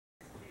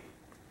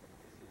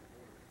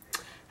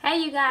Hey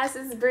you guys,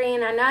 it's Bree,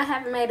 and I know I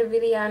haven't made a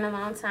video in a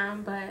long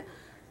time, but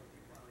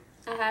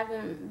I've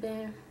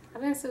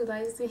been too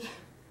lazy.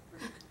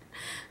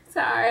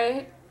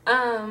 Sorry.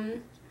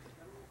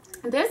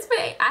 This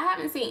week I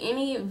haven't seen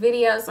any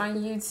videos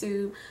on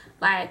YouTube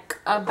like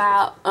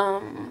about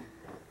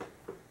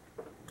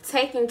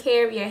taking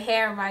care of your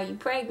hair while you're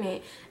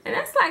pregnant, and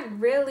that's like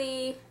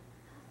really,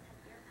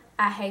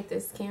 I hate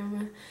this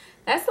camera.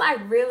 That's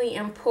like really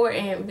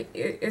important.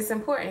 It's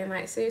important,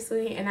 like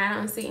seriously, and I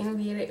don't see any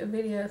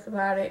videos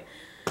about it.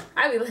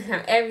 I be looking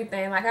up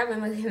everything. Like I've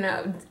been looking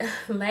up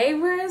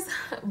labors,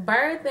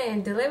 birth,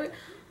 and delivery.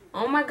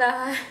 Oh my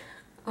god,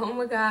 oh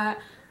my god,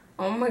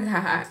 oh my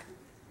god.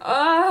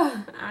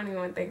 Oh, I don't even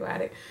want to think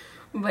about it.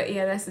 But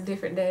yeah, that's a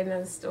different day,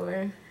 another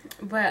story.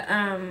 But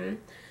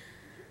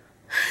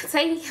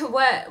take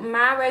what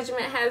my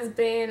regimen has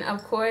been.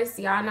 Of course,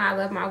 y'all know I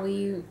love my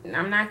weave.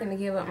 I'm not gonna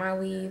give up my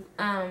weave.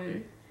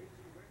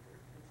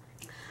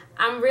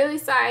 I'm really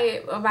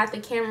sorry about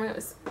the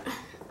cameras.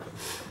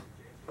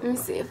 Let me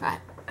see if I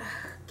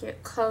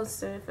get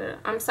closer.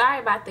 I'm sorry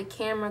about the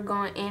camera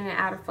going in and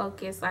out of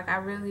focus. Like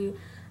I don't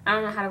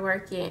know how to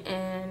work it,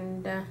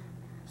 and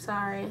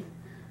sorry.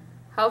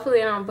 Hopefully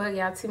it don't bug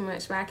y'all too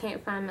much, but I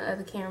can't find the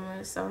other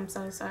cameras, so I'm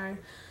so sorry.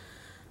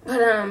 But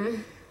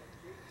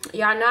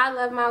y'all know I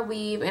love my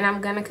weave, and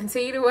I'm gonna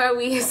continue to wear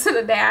weave to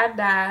the day I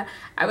die.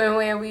 I've been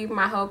wearing weave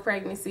my whole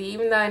pregnancy,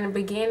 even though in the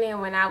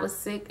beginning when I was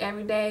sick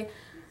every day,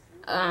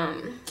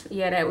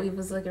 yeah, that weave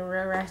was looking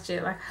real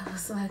ratchet. Like I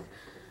was like,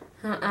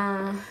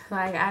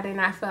 like I did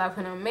not feel like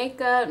putting on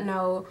makeup,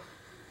 no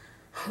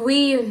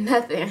weave,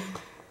 nothing.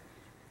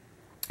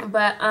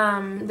 But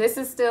this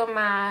is still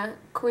my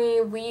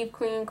queen weave,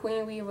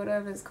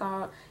 whatever it's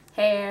called,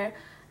 hair,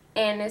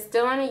 and it's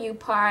still on a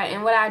U-part.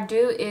 And what I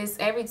do is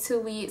every 2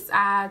 weeks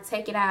I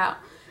take it out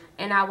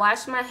and I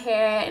wash my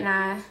hair and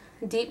I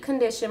deep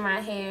condition my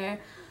hair.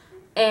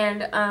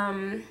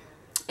 And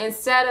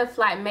instead of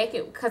like make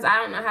it, because I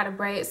don't know how to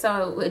braid,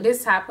 so with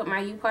this how I put my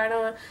U-part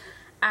on,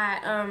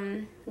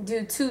 I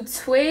do 2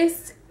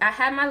 twists. I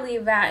have my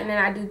leave out, and then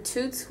I do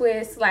 2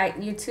 twists, like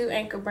your 2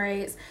 anchor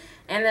braids,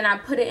 and then I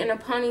put it in a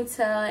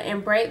ponytail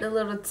and braid the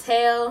little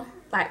tail,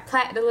 like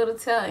plait the little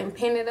tail and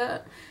pin it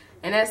up,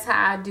 and that's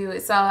how I do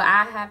it. So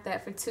I have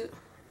that for 2.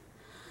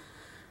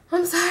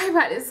 I'm sorry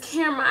about this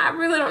camera. I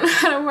really don't know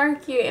how to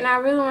work it, and I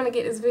really want to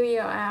get this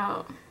video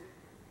out.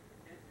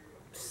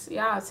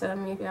 Y'all tell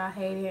me if y'all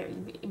hate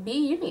it. B,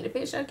 you need to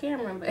fix your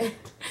camera. But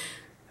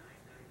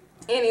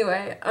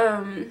anyway,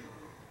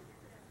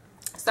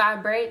 so I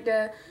braid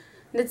the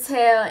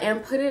tail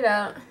and put it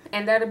up,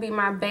 and that'll be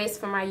my base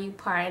for my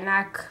U-part. And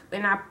I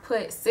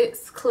put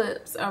 6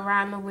 clips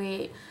around the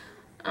wig.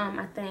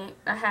 I think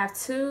I have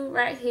 2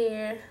 right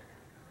here,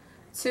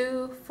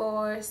 2,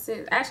 4,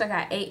 6. Actually, I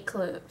got 8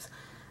 clips.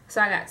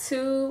 So I got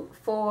 2,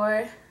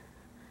 4,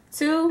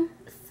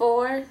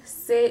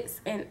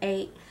 6, and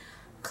 8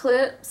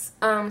 clips.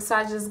 So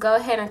I just go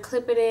ahead and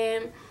clip it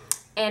in,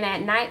 and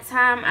at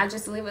nighttime I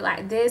just leave it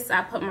like this.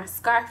 I put my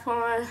scarf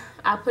on.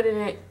 I put it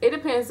in, it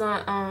depends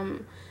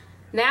on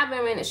now I've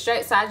been in it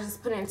straight, so I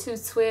just put in 2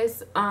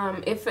 twists.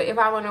 If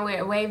I want to wear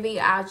it wavy,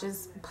 I'll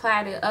just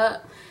plait it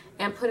up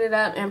and put it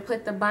up and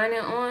put the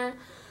bonnet on.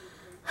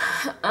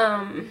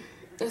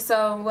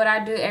 So what I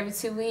do every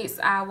 2 weeks,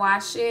 I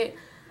wash it,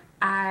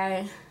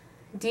 I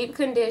deep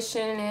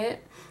condition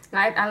it.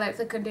 Like I let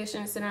the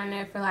conditioner sit on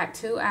there for like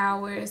 2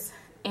 hours,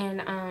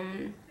 and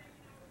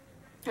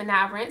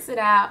I rinse it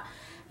out,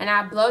 and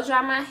I blow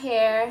dry my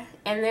hair.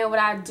 And then what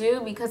I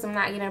do, because I'm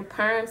not getting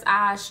perms,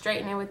 I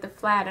straighten it with the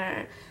flat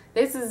iron.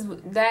 That's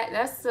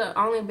the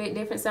only big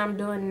difference I'm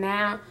doing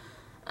now.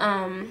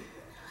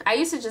 I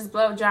used to just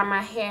blow dry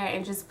my hair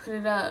and just put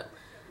it up,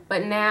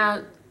 but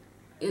now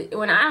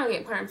when I don't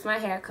get perms, my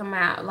hair come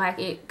out like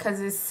it, because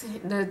it's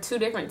the 2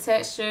 different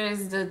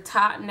textures, the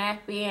top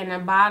nappy and the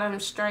bottom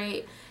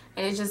straight,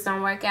 and it just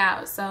don't work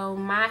out. So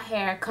my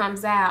hair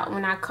comes out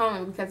when I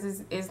comb it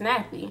because it's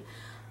nappy.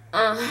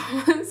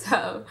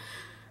 So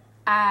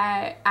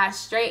I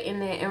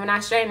straighten it, and when I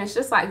straighten it's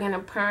just like getting a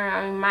perm.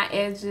 I mean, my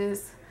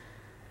edges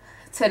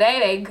today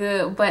they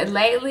good, but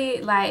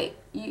lately, like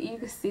you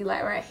can see,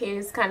 like right here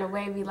it's kind of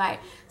wavy. Like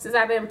since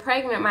I've been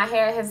pregnant, my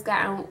hair has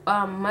gotten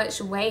much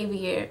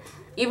wavier.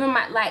 Even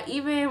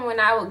when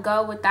I would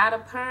go without a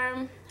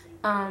perm,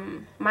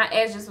 my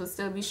edges would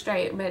still be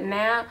straight, but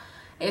now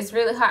it's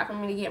really hard for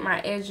me to get my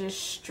edges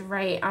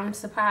straight. I'm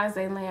surprised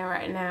they land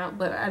right now,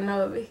 but I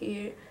know over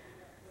here,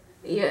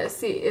 yeah,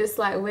 see, it's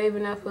like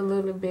waving up a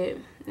little bit.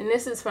 And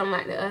this is from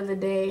like the other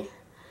day.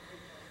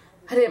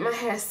 I did my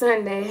hair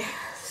Sunday,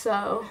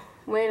 so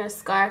wearing a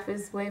scarf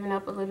is waving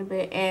up a little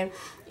bit. And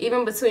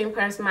even between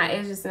perms, my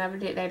edges never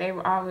did that. They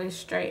were always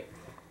straight.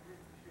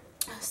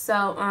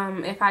 So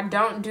if I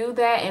don't do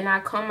that and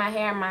I comb my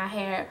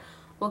hair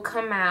will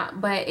come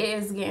out. But it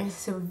is getting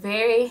to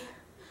very,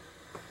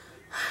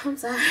 I'm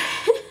sorry,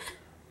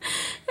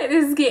 it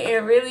is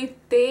getting really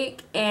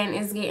thick and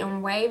it's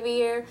getting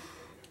wavier.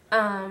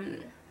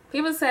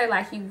 People say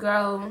like you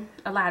grow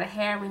a lot of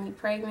hair when you're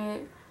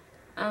pregnant.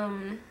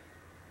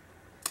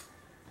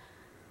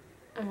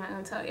 I'm not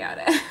gonna tell y'all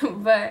that.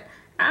 But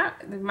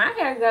my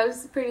hair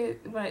goes pretty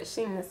much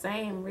the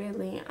same,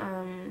 really.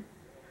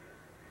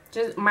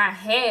 Just my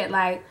head,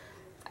 like,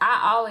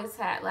 I always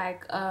had,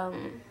 like,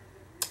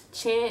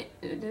 chin,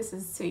 this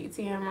is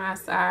TMI,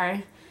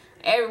 sorry.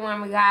 Every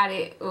woman got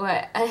it,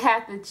 but I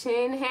have the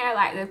chin hair,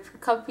 like the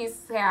couple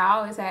pieces of hair, I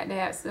always had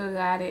that, still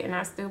got it, and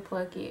I still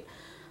pluck it.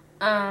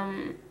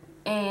 But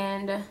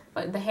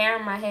the hair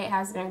on my head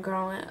has been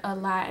growing a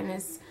lot, and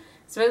it's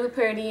really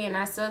pretty, and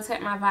I still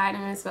take my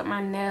vitamins, but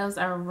my nails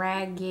are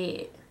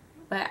ragged.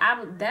 But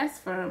that's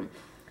from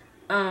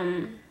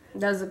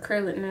those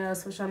acrylic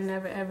nails, which I'm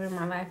never ever in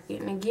my life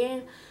getting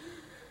again.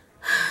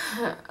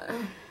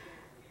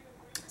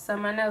 So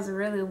my nails are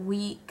really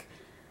weak,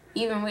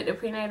 even with the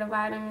prenatal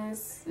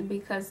vitamins,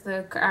 because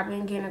I've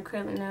been getting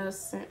acrylic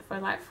nails for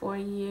like 4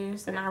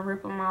 years, and I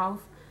rip them off.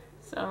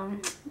 So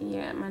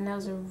yeah, my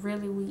nails are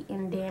really weak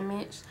and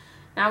damaged.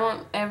 And I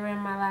won't ever in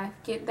my life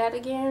get that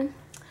again.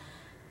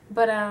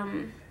 But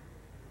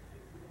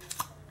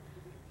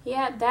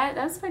yeah,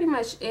 that's pretty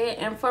much it.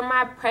 And for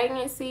my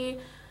pregnancy,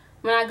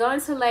 when I go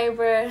into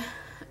labor,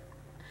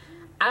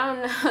 I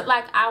don't know,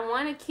 like, I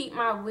want to keep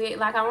my wig,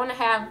 like, I want to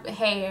have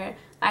hair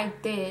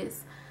like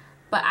this,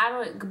 but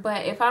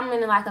but if I'm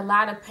in like a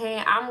lot of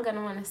pain, I'm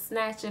gonna want to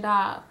snatch it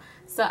off.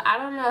 So I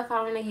don't know if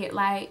I want to get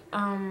like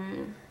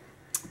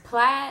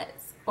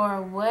plaits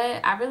or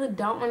what. I really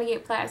don't want to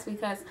get plaits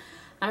because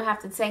I'm gonna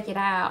have to take it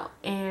out,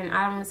 and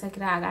I don't want to take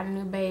it out. I got a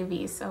new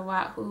baby, so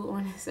I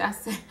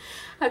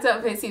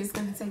told Vince he was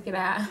gonna take it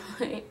out.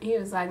 He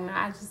was like, no,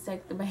 I just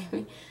take the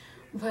baby.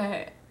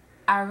 But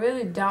I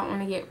really don't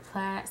want to get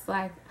plaits,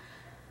 like,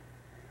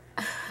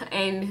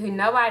 and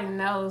nobody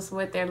knows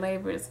what their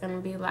labor is gonna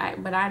be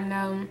like. But I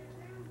know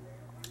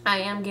I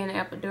am getting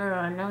an epidural.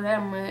 I know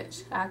that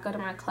much. I go to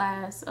my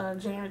class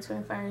January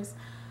 21st.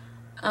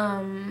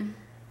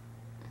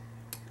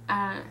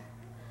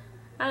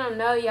 I don't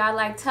know, y'all.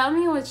 Like, tell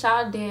me what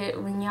y'all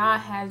did when y'all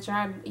had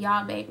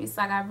y'all babies.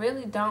 Like, I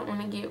really don't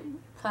want to get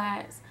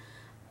plaits,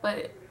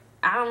 but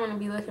I don't want to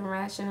be looking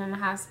ratchet in the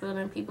hospital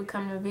and people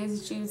coming to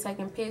visit you,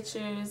 taking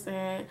pictures,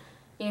 and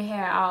your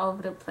hair all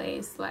over the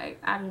place. Like,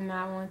 I do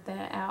not want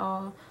that at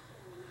all.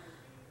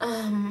 I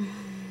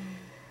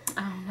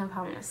don't know if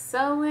I want to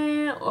sew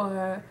in,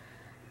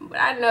 but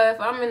I know if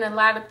I'm in a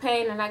lot of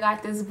pain and I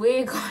got this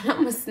wig on, I'm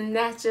going to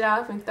snatch it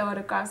off and throw it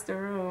across the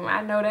room.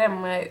 I know that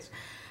much.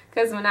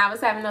 Because when I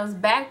was having those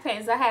back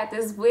pains, I had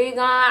this wig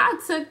on.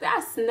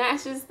 I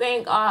snatched this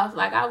thing off.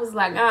 Like, I was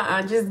like,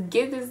 just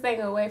get this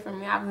thing away from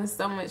me. I was in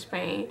so much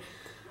pain.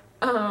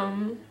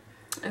 And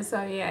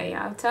so, yeah,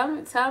 y'all.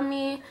 Tell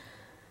me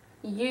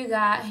you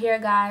got your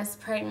guys'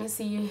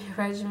 pregnancy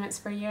regimens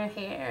for your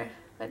hair.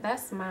 But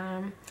that's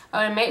mine. Oh,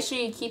 and make sure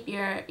you keep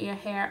your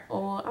hair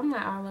oiled. I'm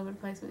not all over the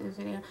place with this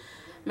video.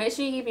 Make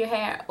sure you keep your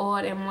hair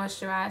oiled and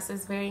moisturized.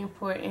 It's very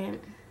important.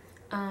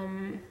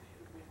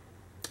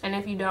 And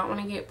if you don't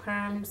want to get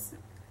perms,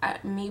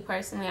 me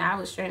personally, I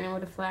would straighten it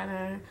with a flat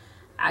iron.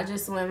 I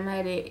just wouldn't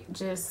let it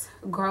just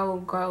grow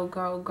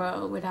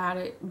without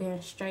it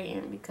being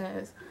straightened,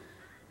 because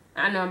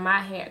I know my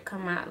hair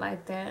come out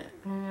like that.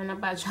 I don't know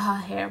about y'all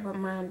hair, but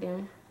mine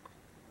do.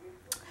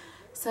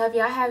 So if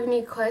y'all have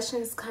any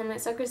questions,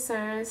 comments, or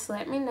concerns,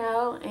 let me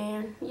know.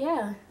 And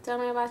yeah, tell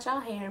me about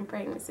y'all hair and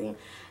pregnancy.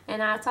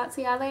 And I'll talk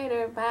to y'all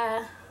later.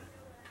 Bye.